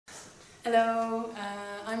Hello,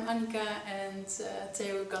 I'm Annika and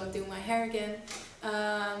today we're gonna do my hair again.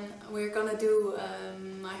 We're gonna do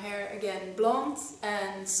my hair again blonde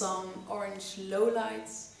and some orange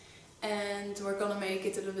lowlights, and we're gonna make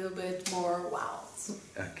it a little bit more wild.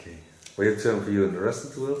 Okay. We have time for you and the rest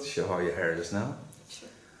of the world to show how your hair is now. Sure.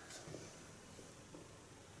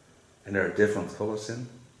 And there are different colors in.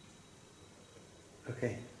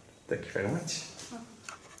 Okay, thank you very much.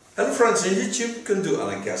 Hello friends on YouTube, you can do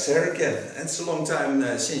Annika's hair again. It's a long time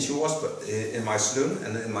since she was in my salon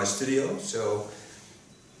and in my studio, so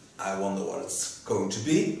I wonder what it's going to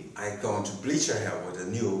be. I'm going to bleach her hair with a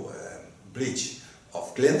new bleach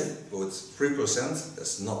of Glint with 3%.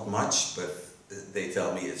 That's not much, but they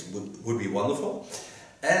tell me it would be wonderful.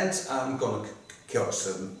 And I'm going to cut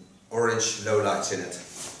some orange lowlights in it.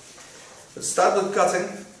 Let's start with cutting.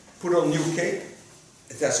 Put on new cape.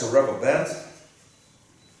 It has a rubber band,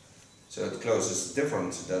 so it closes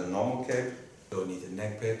different than a normal cape. Don't need a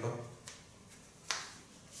neck paper.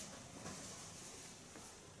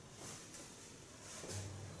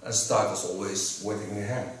 And start as always wetting the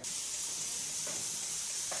hair.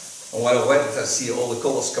 And while I wet it, I see all the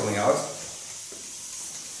colors coming out.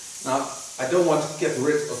 Now, I don't want to get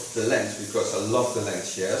rid of the length because I love the length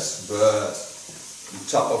she has, but on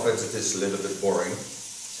top of it, it is a little bit boring.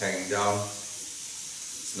 It's hanging down.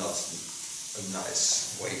 It's not a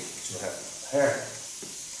nice way to have hair.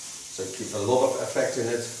 So I keep a lot of effect in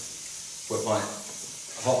it with my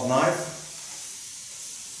hot knife.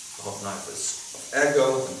 The hot knife is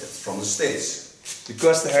Ergo and it's from the States.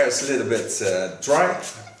 Because the hair is a little bit dry,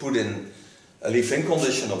 I put in a leave-in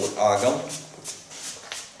conditioner with argan.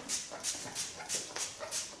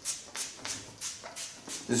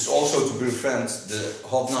 This is also to prevent the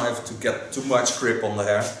hot knife to get too much grip on the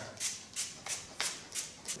hair.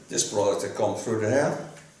 This product will come through the hair.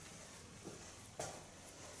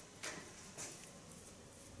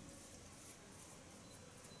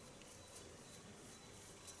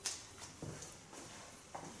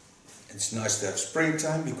 It's nice to have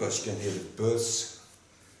springtime because you can hear the birds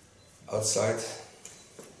outside.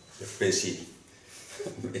 They're busy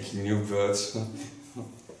making new birds.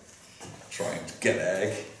 Trying to get an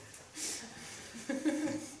egg.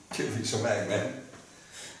 Give me some egg, man.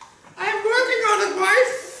 I'm working on it,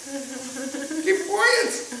 wife! Keep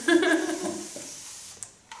quiet!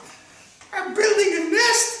 I'm building a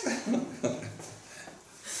nest!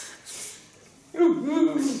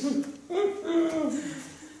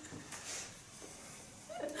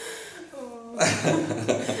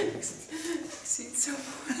 Ik zie het zo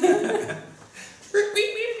voor.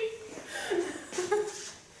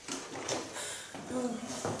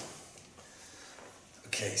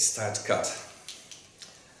 Okay, start to cut.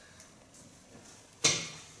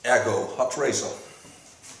 Ergo hot razor.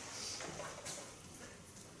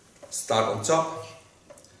 Start on top,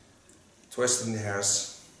 twisting the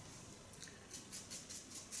hairs,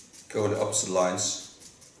 go in the opposite lines,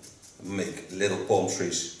 and make little palm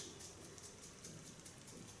trees.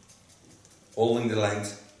 Holding the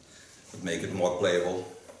length, but make it more playable.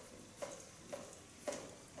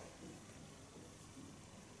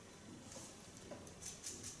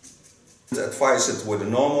 I advise it with a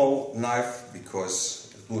normal knife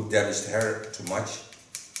because it would damage the hair too much.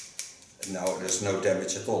 And now there's no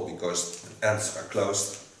damage at all because the ends are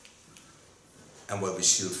closed and will be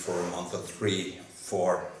sealed for a month or 3,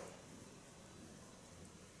 4.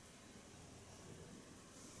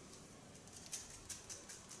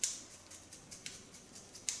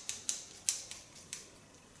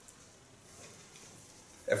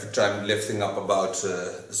 Every time lifting up about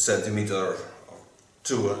a centimeter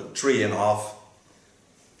to 3.5,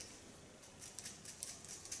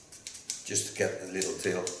 just to get a little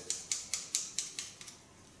tail.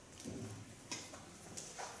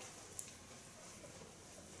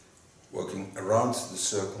 Working around the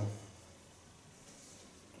circle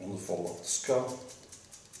on the fall of the skull.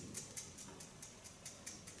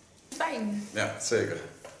 Fijn. Ja, zeker.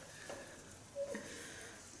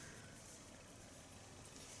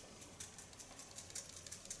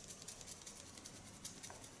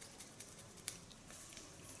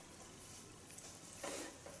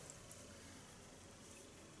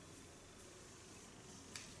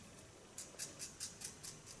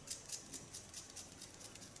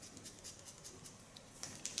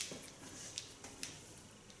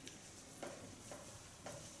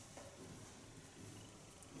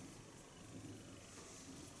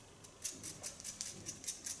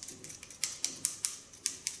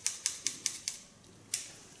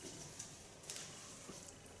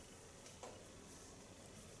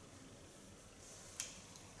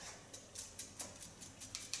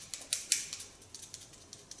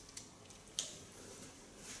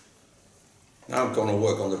 Now I'm gonna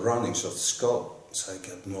work on the roundings of the skull, so I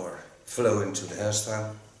get more flow into the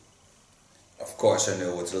hairstyle. Of course I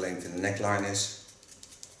know what the length in the neckline is.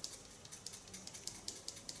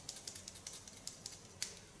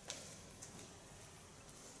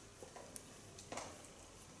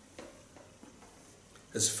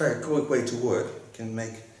 It's a very quick way to work. You can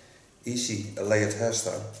make easy a layered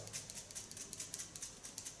hairstyle.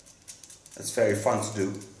 It's very fun to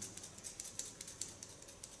do.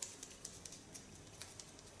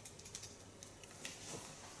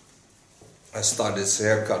 I started this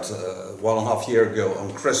haircut 1.5 years ago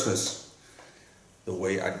on Christmas. The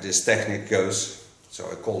way this technique goes.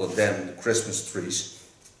 So I call it then the Christmas trees.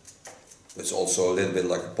 It's also a little bit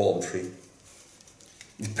like a palm tree.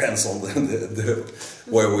 Depends on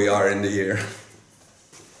where we are in the year.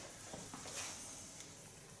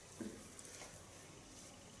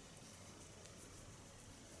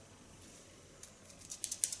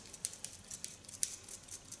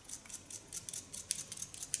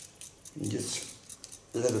 And just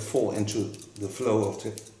let it fall into the flow of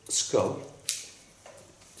the skull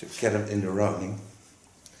to get it in the rounding.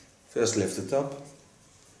 First lift it up,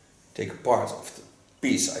 take a part of the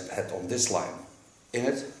piece I had on this line in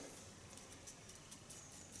it,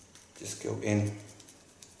 just go in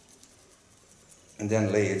and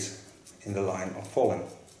then lay it in the line of falling.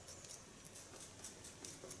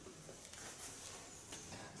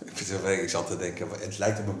 Ik zat te denken, het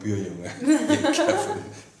lijkt op mijn buurjongen.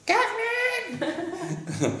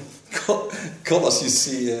 Colors you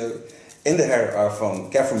see in the hair are from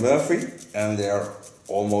Catherine Murphy, and they are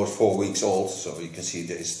almost 4 weeks old, so you can see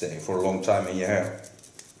they stay for a long time in your hair.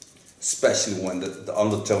 Especially when the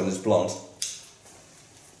undertone is blonde.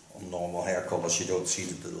 On normal hair colors you don't see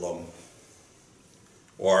the long,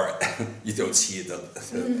 or you don't see it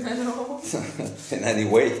in any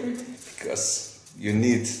way, because you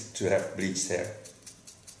need to have bleached hair.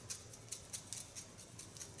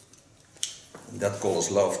 And that colors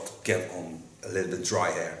love to get on a little bit dry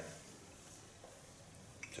hair,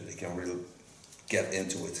 so they can really get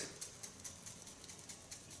into it.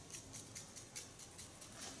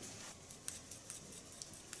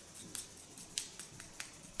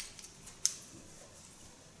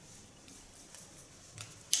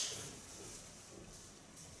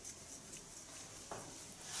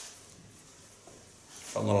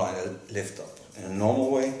 From the line I lift up in a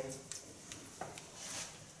normal way,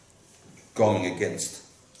 going against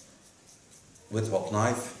with hot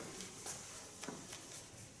knife,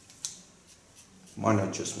 minor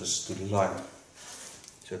adjustments to the line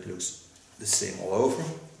so it looks the same all over.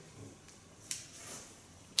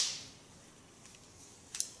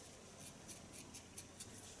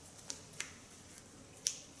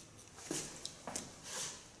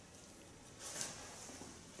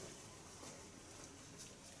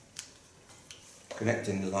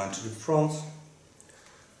 Connecting the line to the front.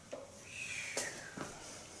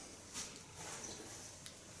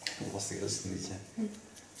 Lastig is het niet, hè?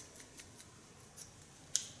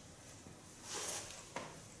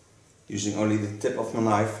 Using only the tip of my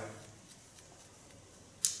knife.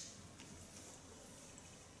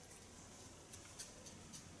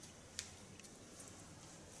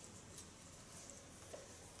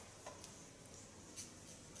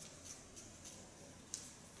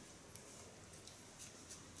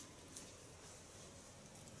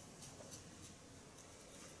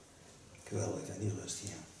 Geweldig, hè? Die rust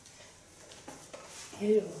hier.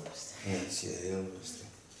 Heel rustig. Ja, het is hier heel rustig.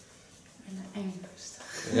 Bijna eng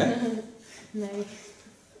rustig. Ja? Nee.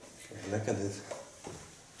 Lekker dit.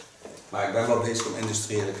 Maar ik ben wel bezig om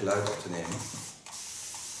industriële geluid op te nemen.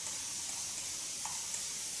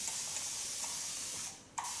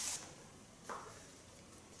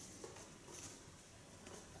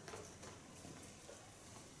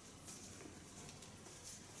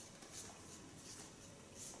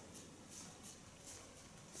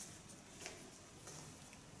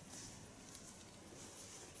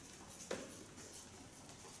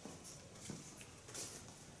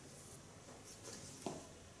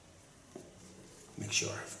 Make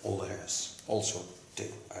sure I have all the hairs. Also,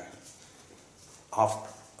 half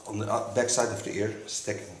on the back side of the ear,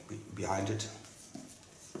 sticking behind it.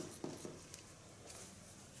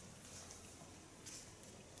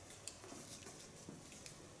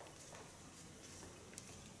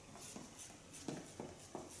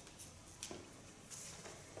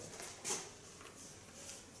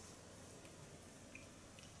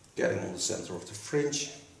 Getting on the center of the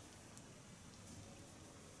fringe.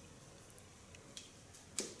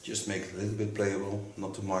 Just make it a little bit playable,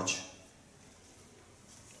 not too much.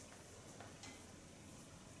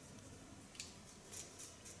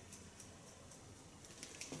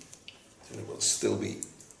 There will still be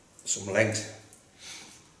some length,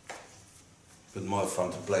 but more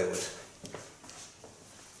fun to play with.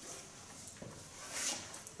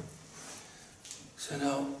 So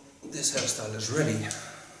now this hairstyle is ready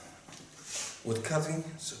with cutting,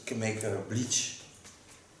 so I can make a bleach.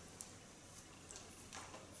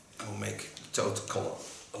 I'll make the total color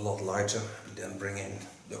a lot lighter and then bring in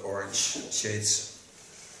the orange shades.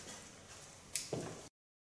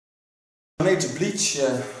 I made the bleach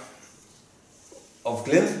of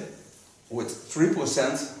glint with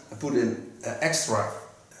 3%. I put in extra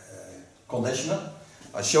conditioner.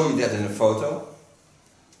 I'll show you that in a photo.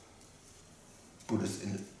 Put it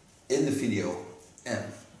in the video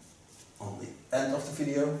and on the end of the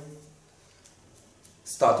video.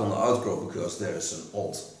 Start on the outgrow because there is an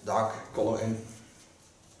old dark color in.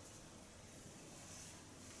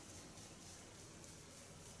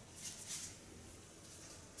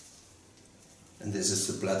 And this is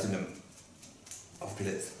the platinum of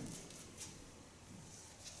glint.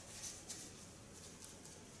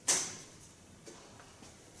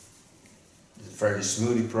 It's a very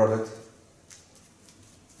smoothie product.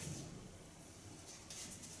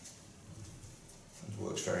 It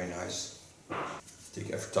works very nice. Take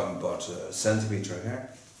every time about a centimeter hair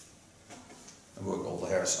and work all the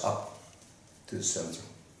hairs up to the center.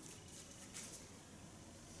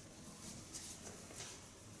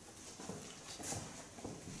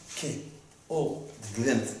 Okay, all the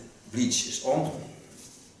glint bleach is on.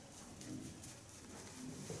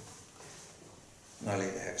 Now lay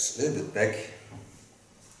the hairs a little bit back.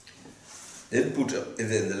 Then put it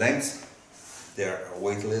in the length. There, I'll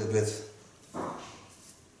wait a little bit.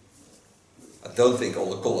 I don't think all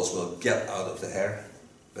the colors will get out of the hair,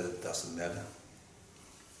 but it doesn't matter.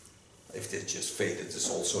 If they just faded, it's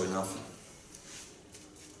also enough.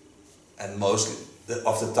 And mostly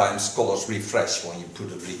of the times colors refresh when you put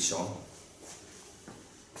the bleach on.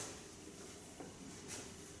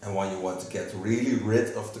 And when you want to get really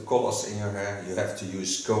rid of the colors in your hair, you have to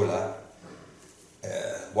use cola.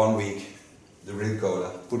 1 week, the real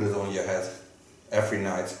cola, put it on your head every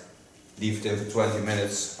night, leave it in for 20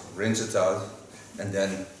 minutes, rinse it out, and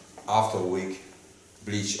then after a week,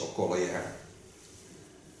 bleach or color your hair.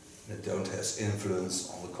 It don't have influence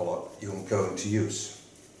on the color you're going to use.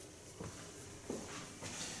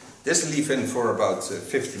 This leave in for about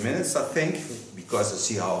 50 minutes, I think, because I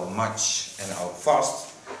see how much and how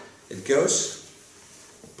fast it goes.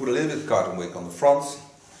 Put a little bit of cotton wick on the front,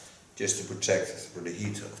 just to protect for the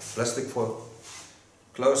heat of the plastic foil.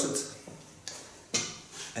 Close it,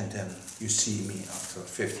 and then you see me after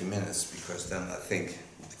 50 minutes, because then I think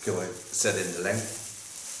the color set in the length.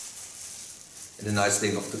 And the nice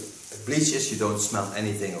thing of the bleach is you don't smell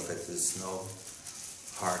anything of it. There's no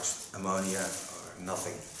hard ammonia or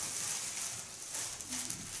nothing.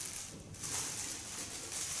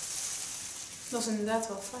 Dat was inderdaad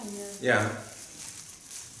wel fijn. Ja.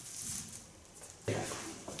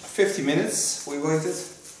 50 minutes we waited.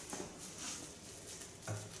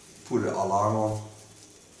 I put an alarm on,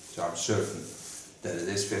 so I'm certain that it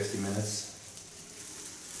is 50 minutes.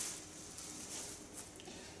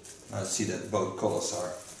 Now I see that both colors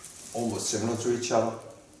are almost similar to each other.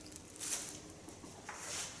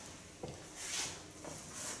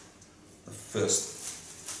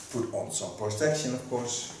 First, put on some protection, of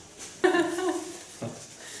course.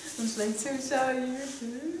 Dan slinkt sowieso hier.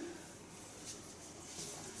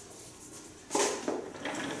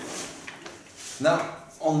 Now,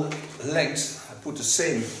 on the legs, I put the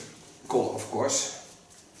same color, of course,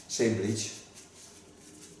 same bleach.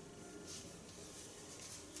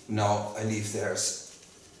 Now I leave theirs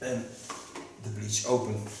and the bleach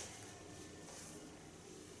open.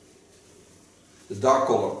 The dark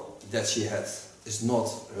color that she had is not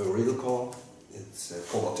her real color, it's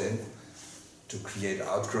colored in to create an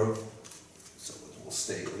outgrow, so it will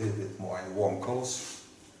stay a little bit more in warm colors.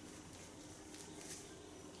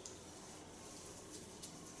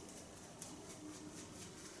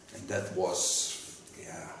 And that was,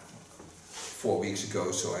 4 weeks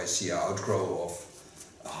ago, so I see an outgrow of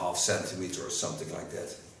a half centimeter or something like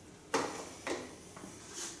that.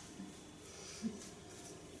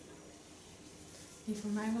 Die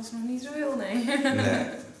van mij was nog niet zo heel, nee.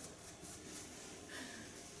 Nee.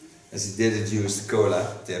 As he didn't use the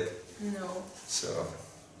cola tip. No. So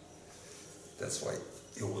that's why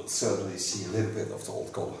you will certainly see a little bit of the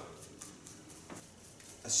old color.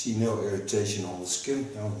 I see no irritation on the skin,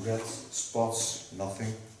 no red spots,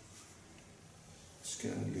 nothing.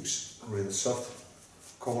 Skin looks really soft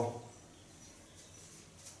color.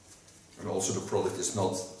 And also the product is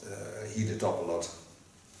not heated up a lot.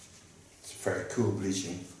 It's very cool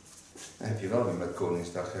bleaching. Heb je wel weer met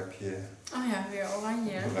Koningsdag, heb je... Oh ja, weer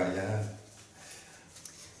oranje. Oranje haar.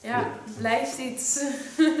 Ja, blijft iets.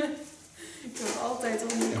 Ik heb altijd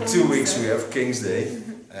oranje. In 2 weeks we have King's Day.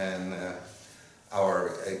 And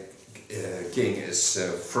our king is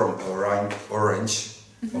from Oranje,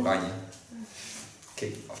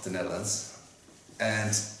 king of the Netherlands.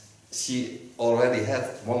 And she already had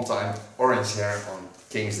one time orange hair on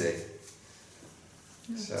King's Day.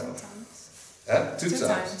 No, So, 2 times. Two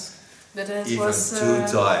times. But that Even was 2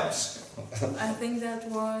 times. I think that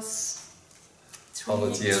was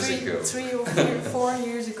 100 years ago. 3 or 4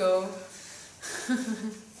 years ago.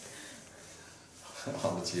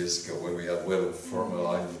 100 years ago when we had Will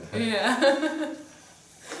Formula. Yeah.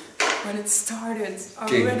 When it started, I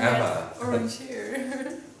King already Emma. had orange hair.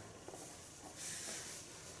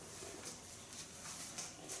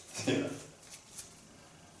 Yeah.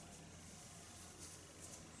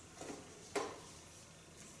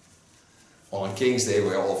 On King's Day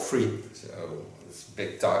we're all free, so it's a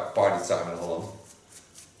big party time in Holland.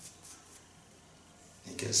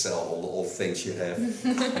 You can sell all the old things you have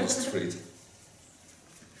on the street.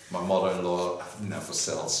 My mother-in-law never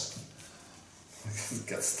sells. It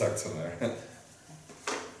gets stuck to her.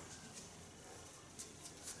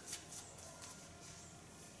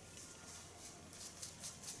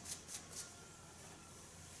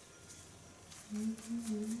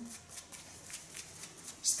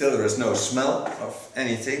 Still, there is no smell of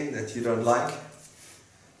anything that you don't like,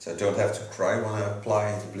 so I don't have to cry when I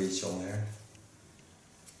apply the bleach on there.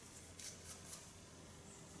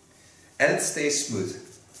 And it stays smooth,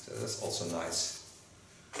 so that's also nice.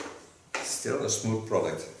 Still a smooth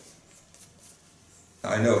product.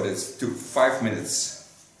 Now, I know this took 5 minutes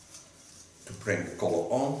to bring the color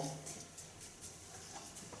on,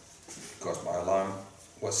 because my alarm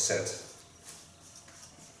was set.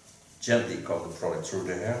 Gently comb the product through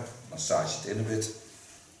the hair, massage it in a bit,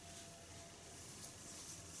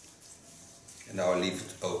 and now I leave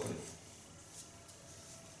it open.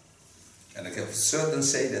 And I can for certain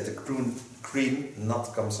say that the green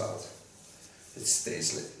knot comes out. It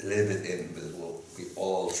stays a little bit in, but it will be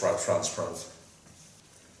all transparent.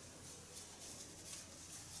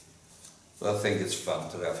 But I think it's fun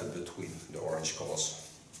to have it between the orange colors.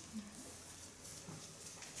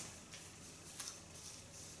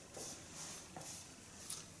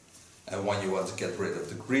 And when you want to get rid of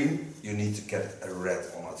the green, you need to get a red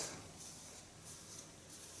on it.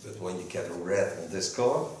 But when you get a red on this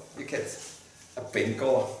color, you get a pink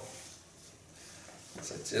color.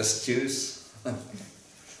 So just choose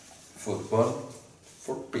for 1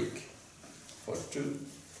 for pink, for 2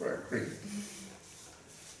 for green.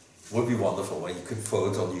 Would be wonderful when you could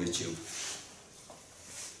vote on YouTube.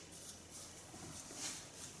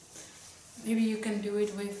 Maybe you can do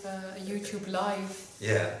it with YouTube Live.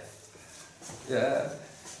 Yeah. Yeah,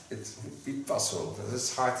 it would be possible, but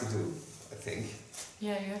it's hard to do, I think.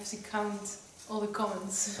 Yeah, you have to count all the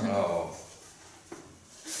comments. Oh.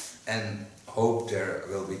 And hope there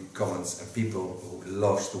will be comments and people who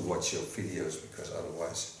love to watch your videos, because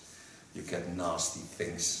otherwise you get nasty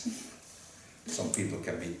things. Some people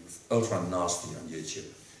can be ultra nasty on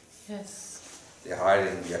YouTube. Yes. They're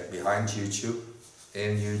hiding behind YouTube,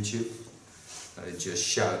 in YouTube, and they're just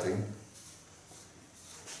shouting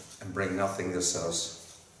and bring nothing themselves.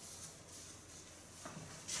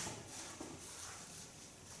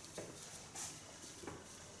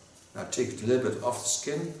 Now take it a little bit off the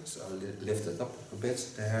skin, so I'll lift it up a bit,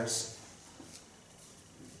 the hairs.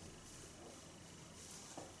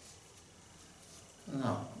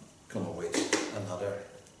 Now, gonna wait another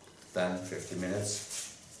 10-15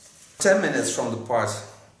 minutes. 10 minutes from the part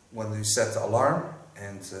when we set the alarm,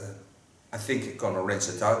 and I think I'm gonna rinse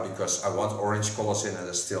it out because I want orange colors in and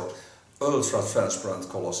there's still ultra transparent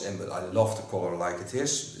colors in, but I love the color like it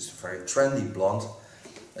is. It's a very trendy blonde.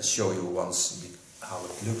 I'll show you once how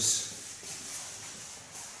it looks.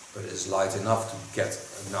 But it's light enough to get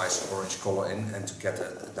a nice orange color in and to get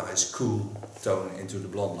a nice cool tone into the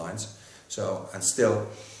blonde lines. So, and still,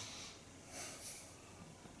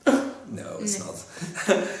 no it's not.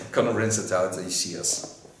 Gonna rinse it out and you see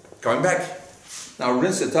us. Coming back. Now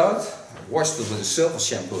rinse it out, washed it with a silver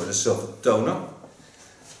shampoo and a silver toner.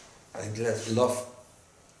 I love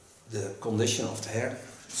the condition of the hair.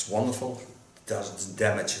 It's wonderful. It doesn't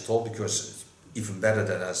damage at all because it's even better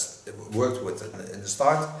than I worked with in the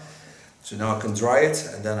start. So now I can dry it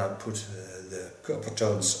and then I put the copper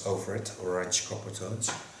tones over it, orange copper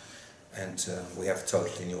tones. And we have a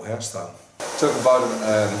totally new hairstyle. Talk about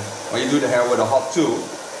when you do the hair with a hot tool,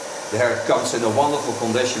 the hair comes in a wonderful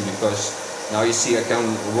condition because now you see I can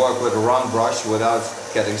work with a round brush without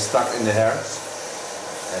getting stuck in the hair.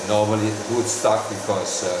 And normally it would stuck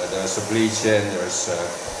because there's a bleach in, there's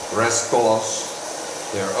rest colors.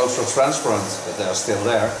 They're also transparent, but they're still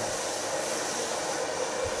there.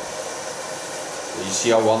 You see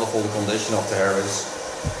how wonderful the condition of the hair is.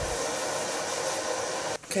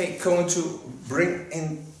 Okay, going to bring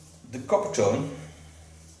in the copper tone,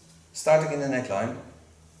 starting in the neckline,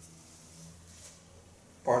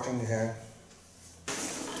 parting the hair.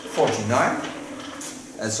 49,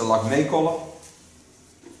 it's a lacme color.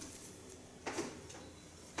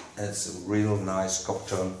 It's a real nice copper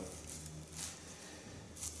tone.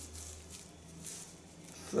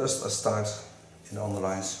 First I start in the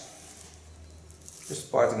underlines,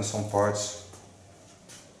 just parting some parts.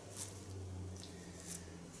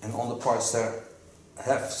 And on the parts that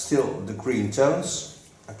have still the green tones,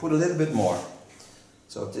 I put a little bit more.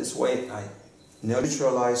 So this way I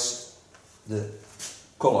neutralize the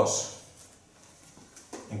colors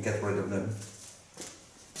and get rid of them.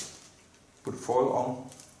 Put foil on.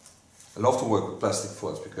 I love to work with plastic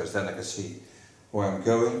foils because then I can see where I'm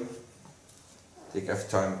going. Take every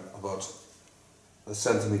time about a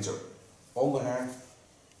centimeter on the hair.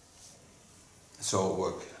 So I'll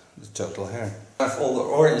work the total hair. I have all the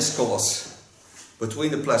orange colors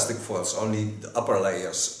between the plastic foils. Only the upper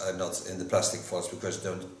layers are not in the plastic foils because they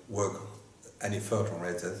don't work any further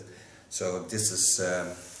with it. So this is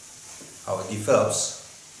how it develops.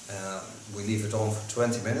 We leave it on for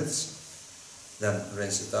 20 minutes. Then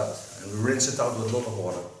rinse it out, and we rinse it out with a lot of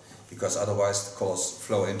water because otherwise the colors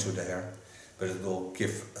flow into the hair, but it will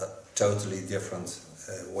give a totally different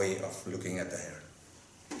way of looking at the hair.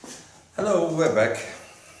 Hello, we're back.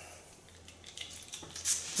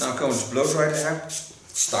 Now I'm going to blow dry the hair.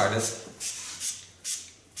 Start it.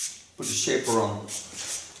 Put the shaper on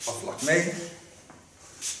of lacme.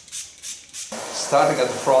 Starting at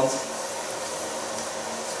the front.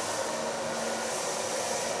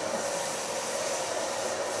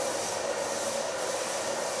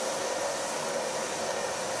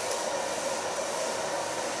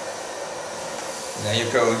 Now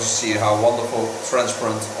you're going to see how wonderful,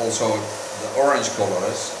 transparent also the orange color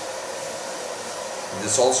is. And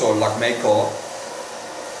it's also a lacme color.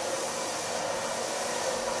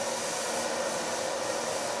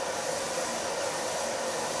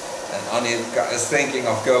 And Annika is thinking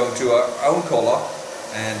of going to her own color,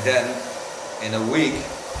 and then in a week,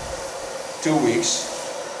 2 weeks,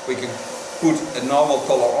 we can put a normal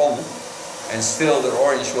color on and still the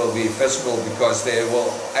orange will be visible because they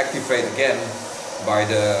will activate again by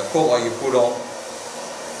the color you put on.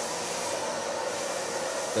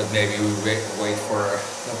 But maybe we wait for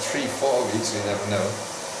 3-4 weeks, you never know.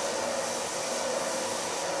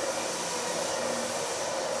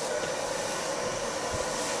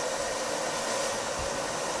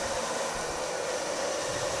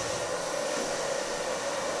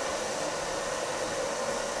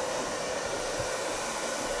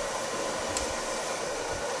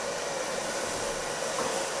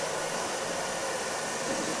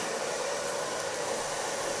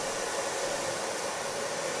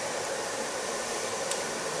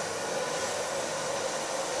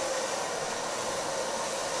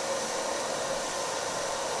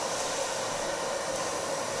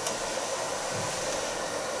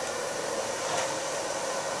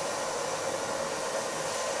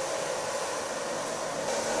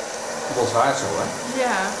 Bos haar zo, hè?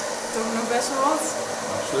 Ja, toch nog best wel wat.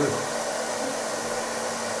 Absoluut.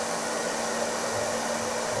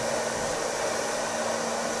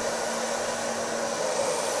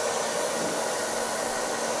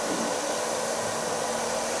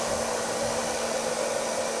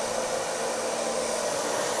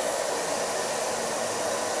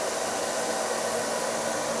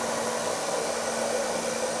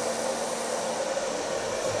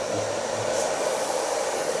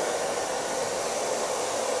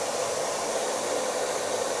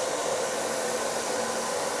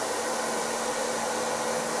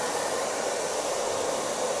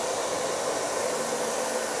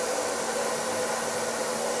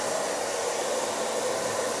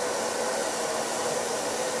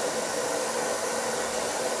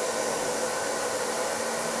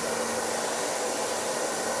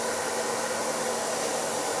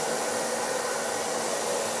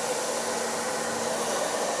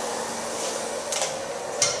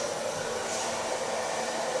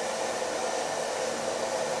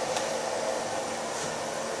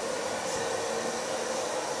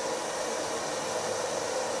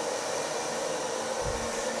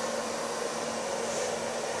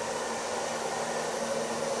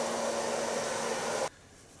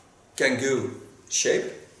 Kangoo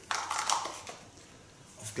shape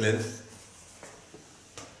of Glint.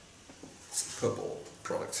 It's a purple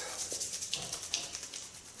product. perfect.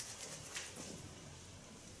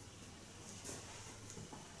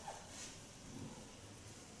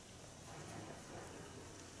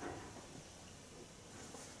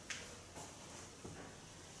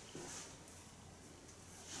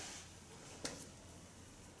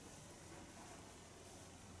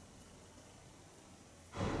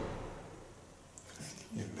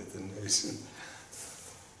 Je met de neus.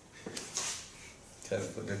 Ga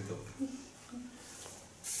even product op.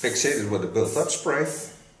 Fixated with a built-up spray.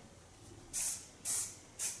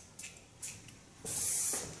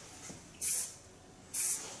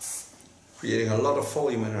 Creating a lot of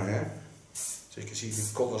volume in her hair, so you can see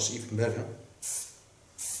the colors even better.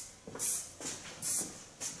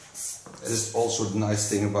 This is also the nice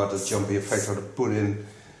thing about the jumpy effect of the put in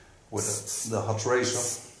with the hot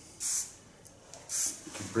razor.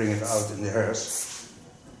 You can bring it out in the hairs.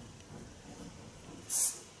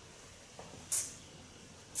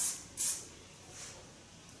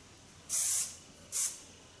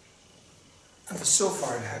 And the so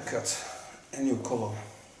far haircut, a new color.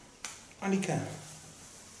 Annika.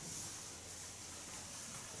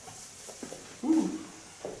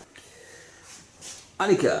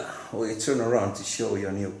 Annika, will you turn around to show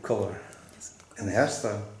your new color and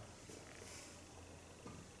hairstyle?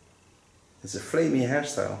 It's a flamey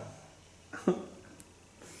hairstyle.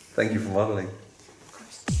 Thank you for modeling.